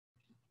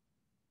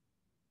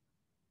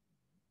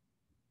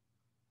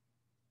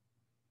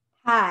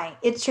Hi,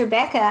 it's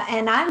Rebecca,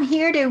 and I'm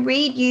here to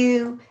read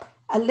you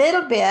a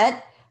little bit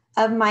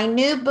of my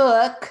new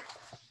book,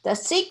 The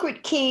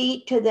Secret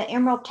Key to the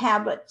Emerald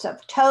Tablets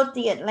of Thoth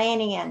the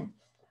Atlantean,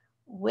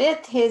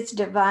 with his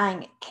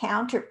divine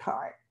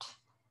counterpart.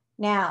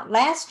 Now,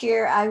 last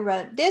year I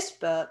wrote this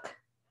book,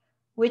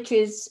 which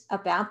is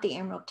about the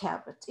Emerald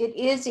Tablets. It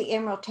is the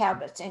Emerald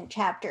Tablets in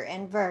chapter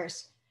and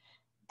verse.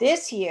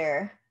 This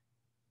year,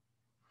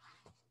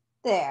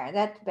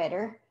 that's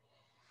better.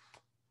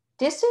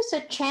 This is a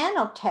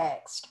channel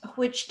text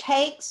which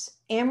takes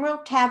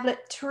Emerald Tablet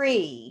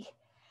 3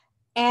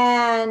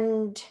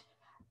 and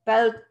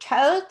both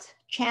Thoth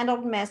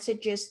channeled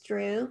messages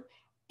through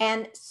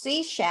and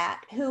Seshat,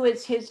 who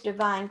is his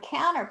divine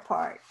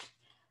counterpart.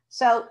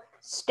 So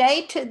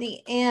stay to the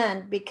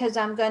end because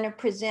I'm going to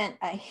present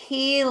a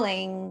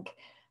healing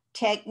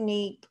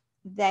technique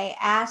they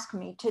asked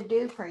me to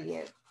do for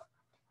you.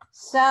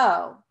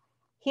 So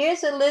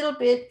here's a little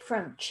bit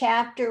from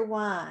chapter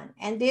 1,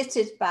 and this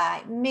is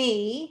by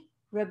me,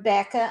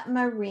 Rebecca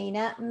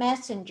Marina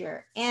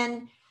Messenger,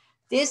 and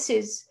this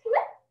is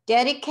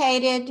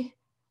dedicated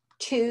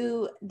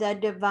to the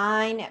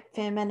divine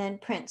feminine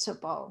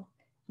principle.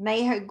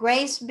 May her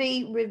grace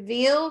be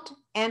revealed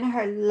and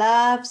her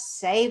love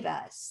save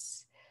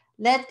us.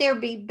 Let there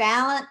be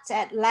balance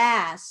at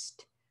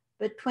last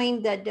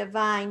between the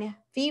divine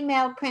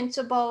female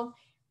principle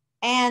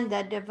and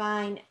the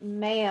divine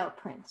male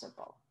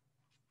principle.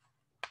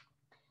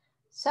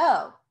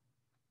 So,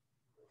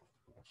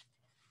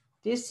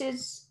 this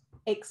is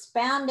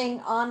expounding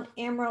on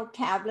Emerald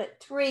Tablet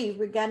 3.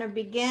 We're going to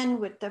begin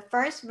with the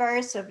first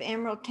verse of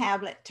Emerald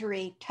Tablet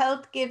 3.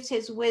 Thoth gives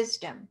his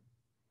wisdom.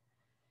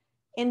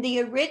 In the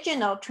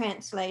original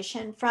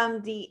translation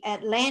from the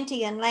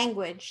Atlantean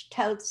language,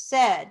 Thoth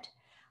said,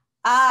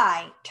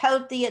 I,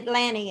 Thoth the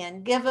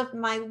Atlantean, give of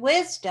my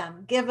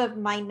wisdom, give of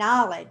my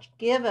knowledge,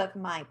 give of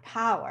my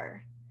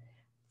power.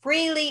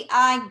 Freely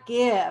I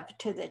give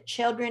to the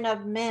children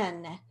of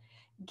men,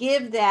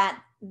 give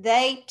that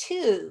they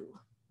too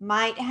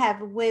might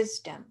have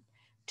wisdom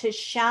to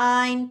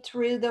shine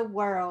through the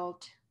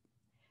world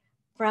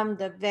from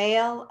the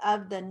veil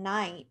of the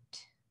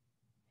night.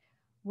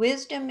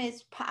 Wisdom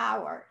is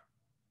power,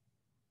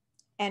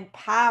 and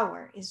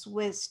power is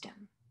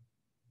wisdom.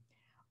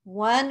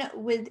 One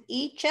with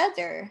each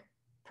other,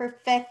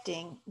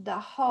 perfecting the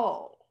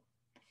whole.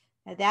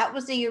 Now that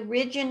was the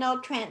original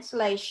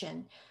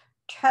translation.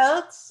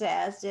 Thoth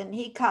says, and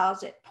he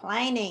calls it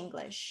plain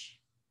English,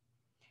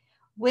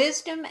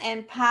 wisdom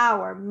and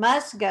power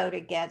must go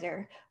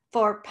together,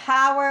 for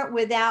power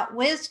without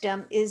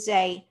wisdom is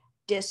a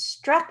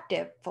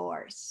destructive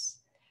force.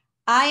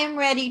 I am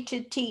ready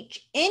to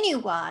teach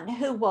anyone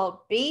who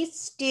will be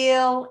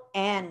still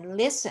and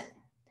listen.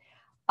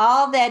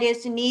 All that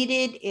is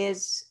needed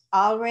is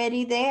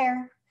already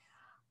there.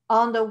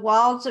 On the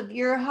walls of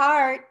your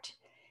heart,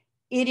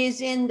 it is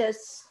in the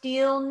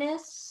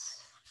stillness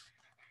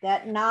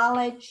that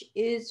knowledge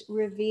is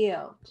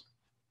revealed.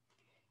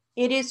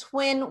 It is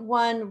when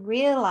one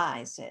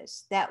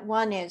realizes that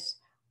one is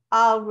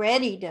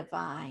already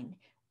divine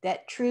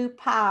that true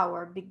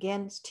power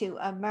begins to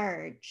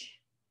emerge.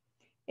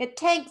 It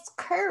takes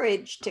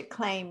courage to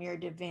claim your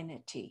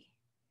divinity.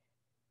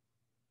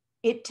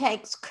 It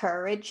takes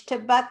courage to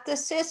buck the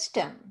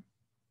system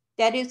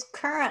that is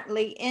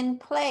currently in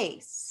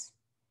place.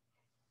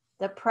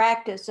 The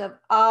practice of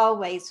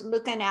always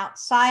looking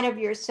outside of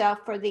yourself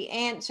for the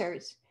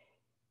answers.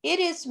 It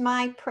is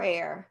my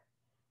prayer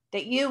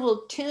that you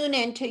will tune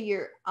into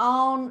your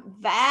own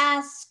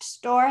vast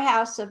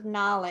storehouse of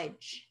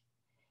knowledge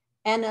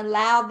and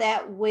allow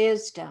that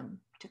wisdom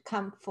to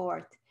come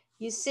forth.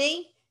 You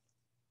see,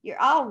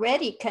 you're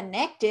already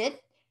connected.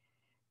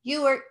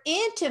 You are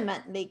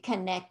intimately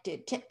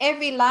connected to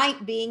every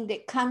light being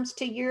that comes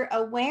to your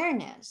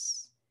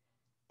awareness.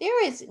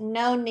 There is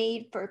no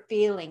need for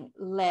feeling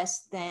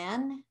less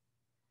than.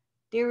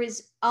 There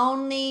is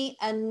only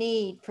a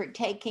need for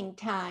taking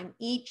time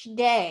each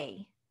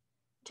day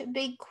to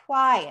be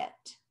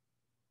quiet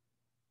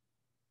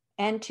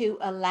and to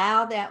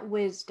allow that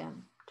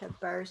wisdom to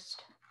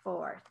burst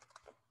forth.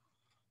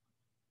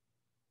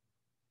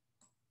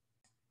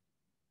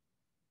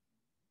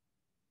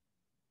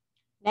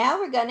 Now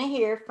we're going to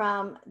hear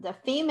from the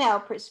female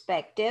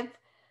perspective,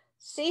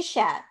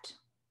 Seshat.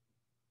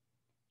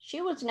 She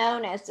was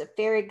known as the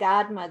fairy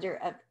godmother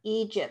of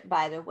Egypt,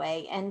 by the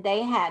way, and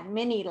they had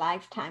many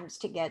lifetimes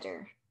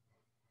together.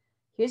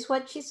 Here's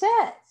what she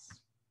says.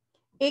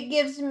 It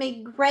gives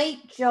me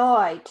great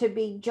joy to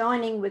be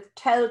joining with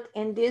Thoth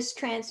in this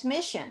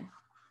transmission.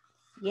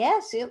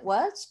 Yes, it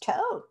was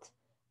Thoth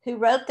who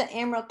wrote the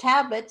Emerald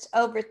Tablets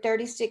over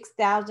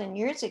 36,000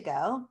 years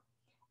ago.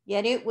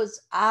 Yet it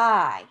was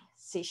I,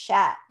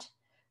 Seshat,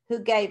 who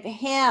gave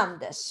him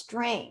the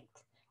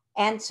strength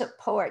and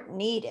support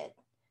needed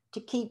to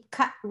keep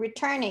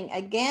returning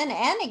again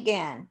and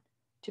again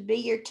to be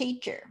your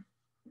teacher.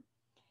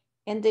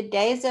 In the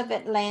days of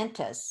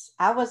Atlantis,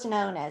 I was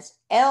known as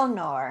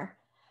Elnor,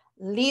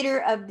 leader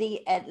of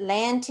the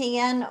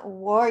Atlantean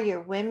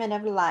warrior women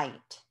of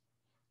light.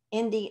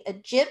 in the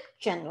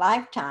Egyptian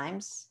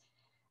lifetimes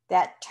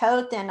that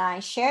Thoth and I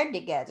shared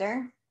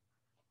together,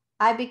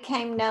 I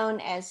became known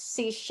as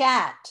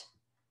Seshat.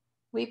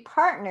 We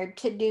partnered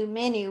to do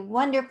many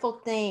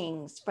wonderful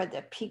things for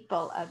the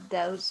people of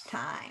those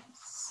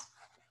times.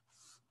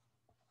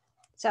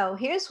 So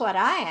here's what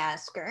I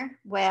asked her.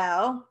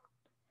 Well,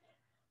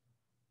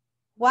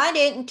 why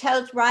didn't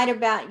Thoth write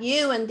about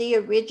you in the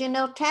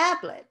original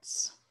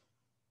tablets?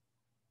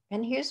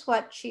 And here's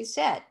what she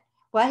said.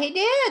 Well, he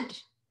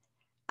did.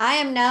 I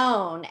am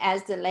known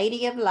as the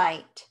Lady of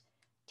Light.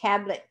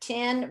 Tablet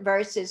 10,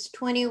 verses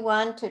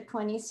 21 to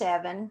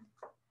 27.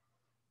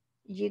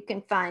 You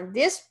can find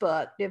this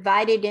book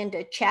divided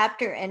into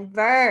chapter and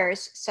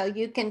verse so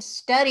you can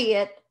study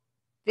it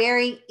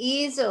very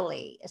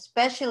easily,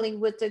 especially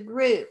with a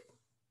group.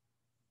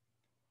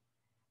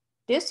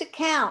 This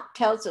account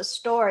tells a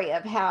story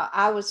of how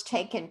I was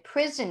taken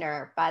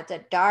prisoner by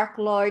the Dark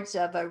Lords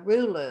of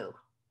Arulu.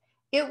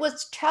 It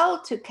was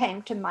Thoth who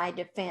came to my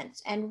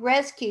defense and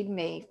rescued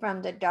me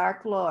from the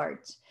Dark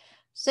Lords.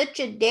 Such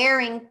a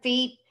daring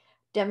feat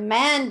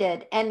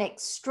demanded an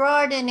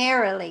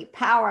extraordinarily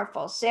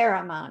powerful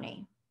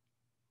ceremony.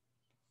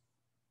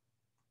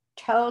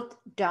 Thoth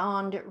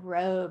donned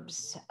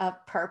robes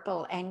of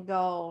purple and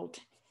gold.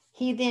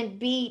 He then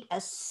beat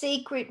a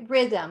secret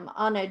rhythm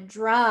on a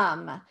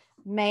drum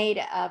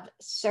made of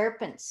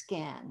serpent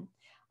skin.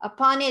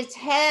 Upon his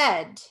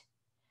head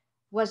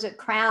was a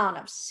crown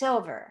of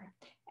silver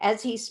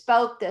as he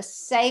spoke the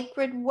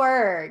sacred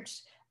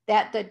words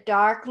that the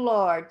Dark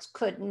Lords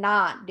could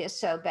not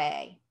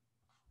disobey.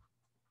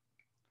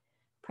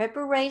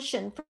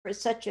 Preparation for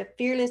such a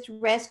fearless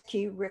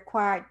rescue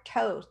required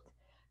Thoth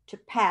to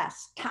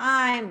pass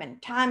time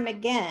and time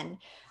again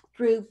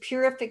through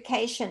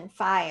purification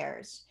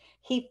fires.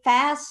 He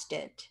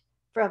fasted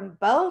from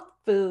both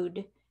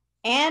food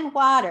and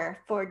water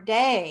for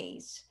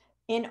days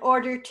in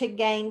order to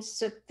gain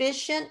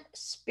sufficient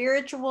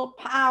spiritual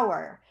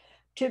power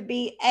to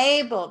be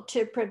able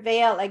to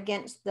prevail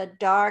against the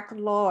Dark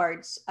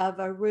Lords of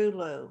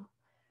Arulu.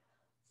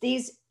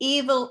 These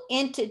evil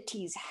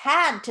entities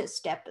had to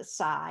step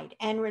aside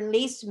and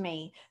release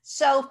me.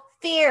 So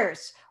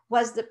fierce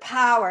was the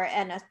power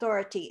and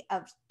authority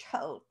of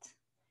Thoth.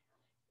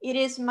 It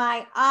is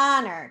my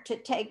honor to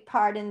take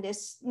part in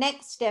this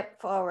next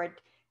step forward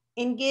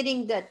in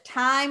getting the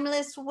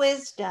timeless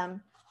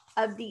wisdom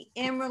of the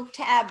Emerald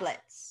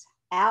Tablets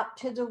out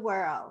to the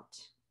world.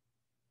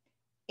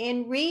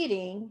 In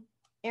reading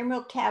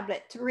Emerald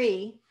Tablet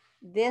 3,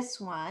 this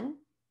one,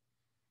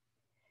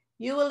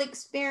 you will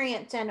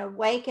experience an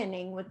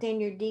awakening within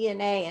your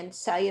DNA and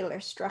cellular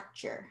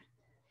structure.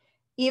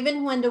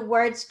 Even when the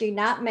words do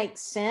not make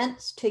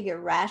sense to your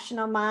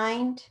rational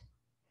mind,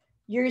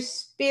 your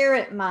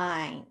spirit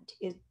mind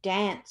is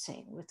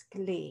dancing with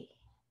glee.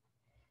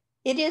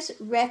 It is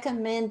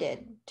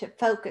recommended to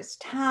focus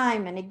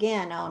time and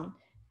again on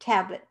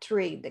Tablet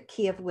 3, the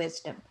Key of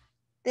Wisdom,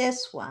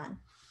 this one,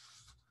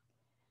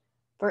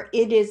 for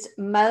it is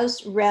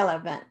most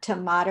relevant to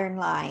modern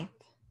life.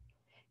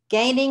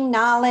 Gaining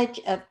knowledge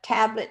of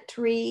Tablet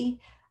 3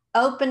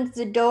 opens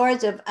the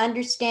doors of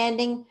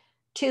understanding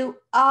to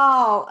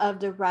all of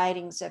the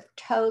writings of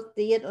Thoth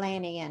the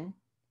Atlantean.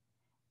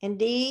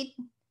 Indeed,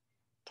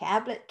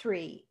 Tablet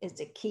 3 is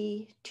the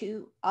key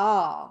to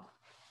all.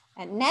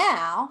 And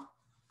now,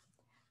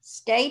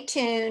 stay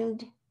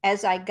tuned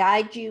as I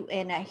guide you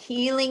in a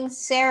healing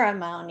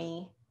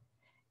ceremony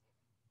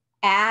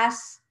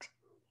asked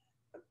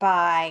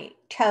by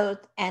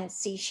Thoth and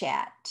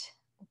Seshat.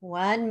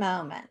 One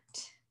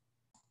moment.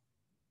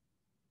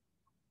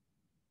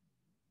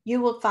 You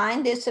will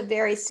find this a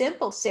very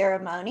simple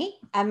ceremony.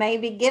 I may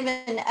be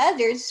given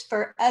others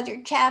for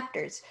other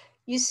chapters.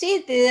 You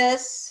see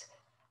this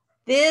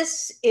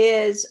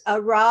is a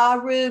raw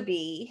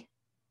ruby,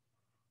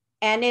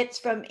 and it's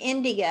from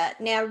India.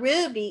 Now,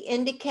 ruby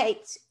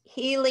indicates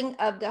healing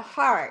of the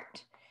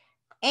heart.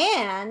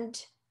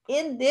 And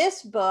in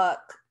this book,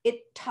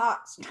 it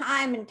talks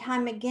time and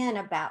time again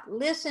about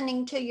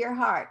listening to your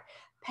heart.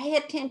 Pay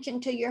attention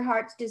to your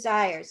heart's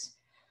desires.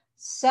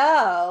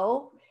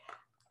 So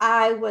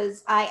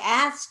I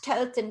asked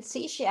Thoth and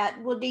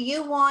Seshat, well, do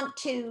you want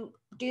to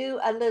do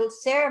a little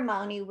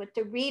ceremony with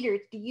the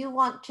readers? Do you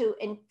want to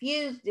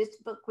infuse this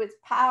book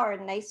with power?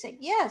 And they said,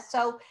 yes.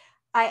 So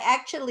I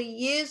actually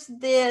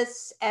used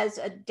this as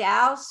a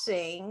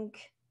dowsing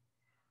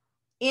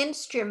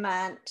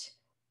instrument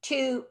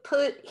to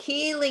put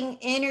healing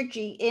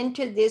energy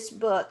into this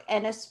book.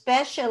 And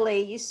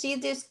especially, you see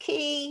this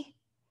key?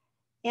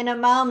 In a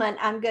moment,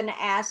 I'm going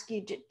to ask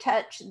you to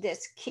touch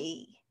this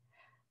key.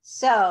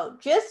 So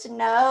just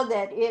know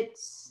that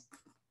it's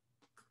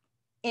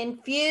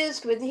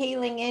infused with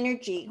healing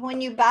energy.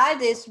 When you buy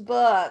this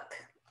book,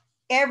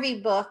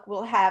 every book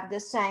will have the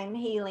same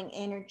healing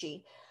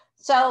energy.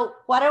 So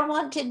what I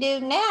want to do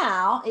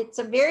now, it's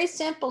a very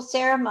simple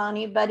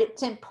ceremony, but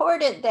it's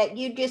important that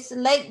you just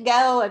let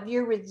go of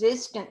your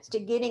resistance to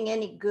getting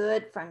any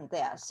good from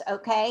this,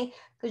 okay?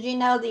 Because you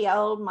know the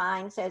old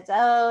mind says,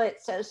 oh,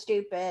 it's so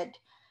stupid.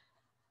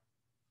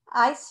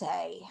 I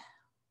say,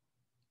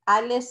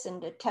 I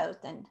listen to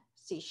Thoth and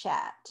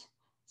Seshat.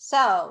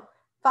 So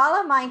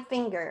follow my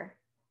finger.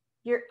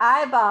 Your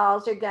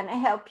eyeballs are going to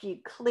help you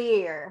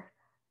clear.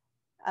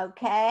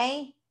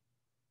 Okay?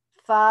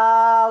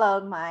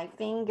 Follow my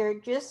finger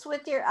just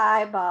with your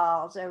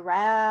eyeballs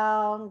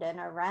around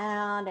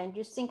and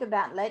just think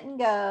about letting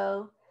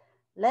go.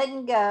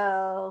 Letting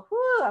go.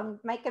 Whoo, I'm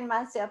making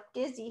myself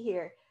dizzy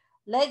here.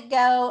 Let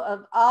go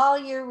of all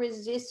your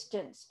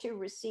resistance to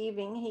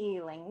receiving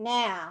healing.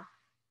 Now,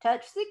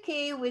 touch the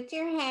key with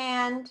your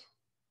hand.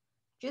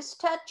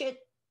 Just touch it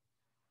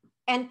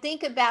and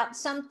think about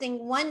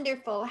something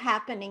wonderful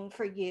happening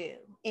for you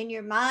in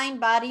your mind,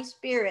 body,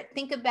 spirit.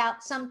 Think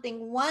about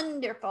something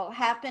wonderful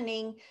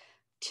happening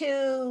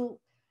to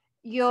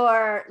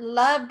your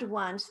loved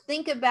ones.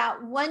 Think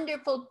about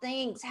wonderful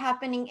things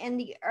happening in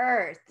the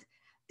earth.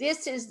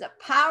 This is the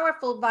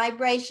powerful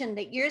vibration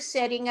that you're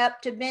setting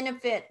up to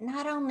benefit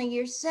not only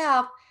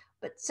yourself,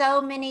 but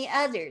so many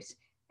others.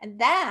 And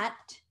that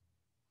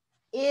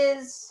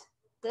is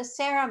the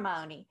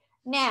ceremony.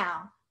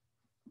 Now,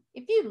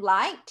 if you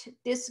liked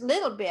this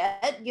little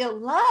bit, you'll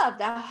love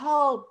the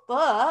whole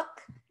book.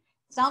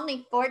 It's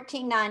only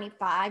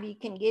 $14.95. You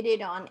can get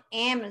it on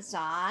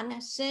Amazon,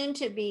 soon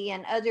to be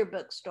in other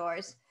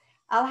bookstores.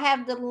 I'll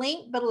have the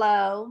link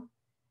below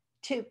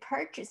to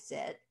purchase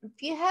it.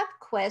 If you have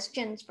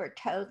questions for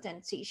Thoth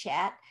and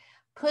Seshat,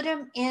 put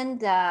them in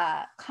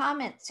the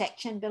comment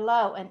section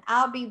below, and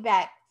I'll be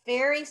back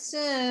very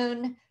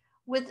soon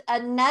with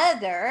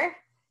another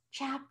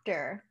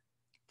chapter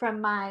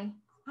from my,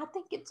 I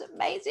think it's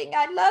amazing.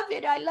 I love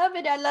it. I love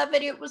it. I love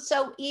it. It was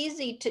so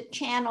easy to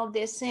channel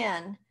this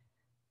in.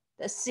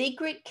 The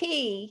secret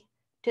key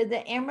to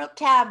the emerald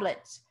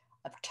tablets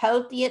of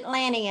Thoth the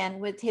Atlantean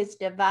with his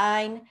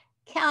divine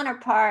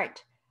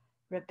counterpart,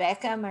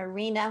 Rebecca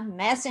Marina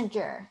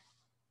Messenger.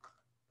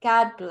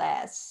 God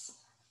bless.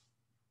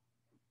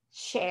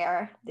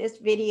 Share this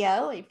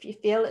video if you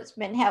feel it's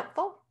been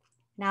helpful,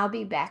 and I'll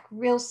be back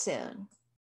real soon.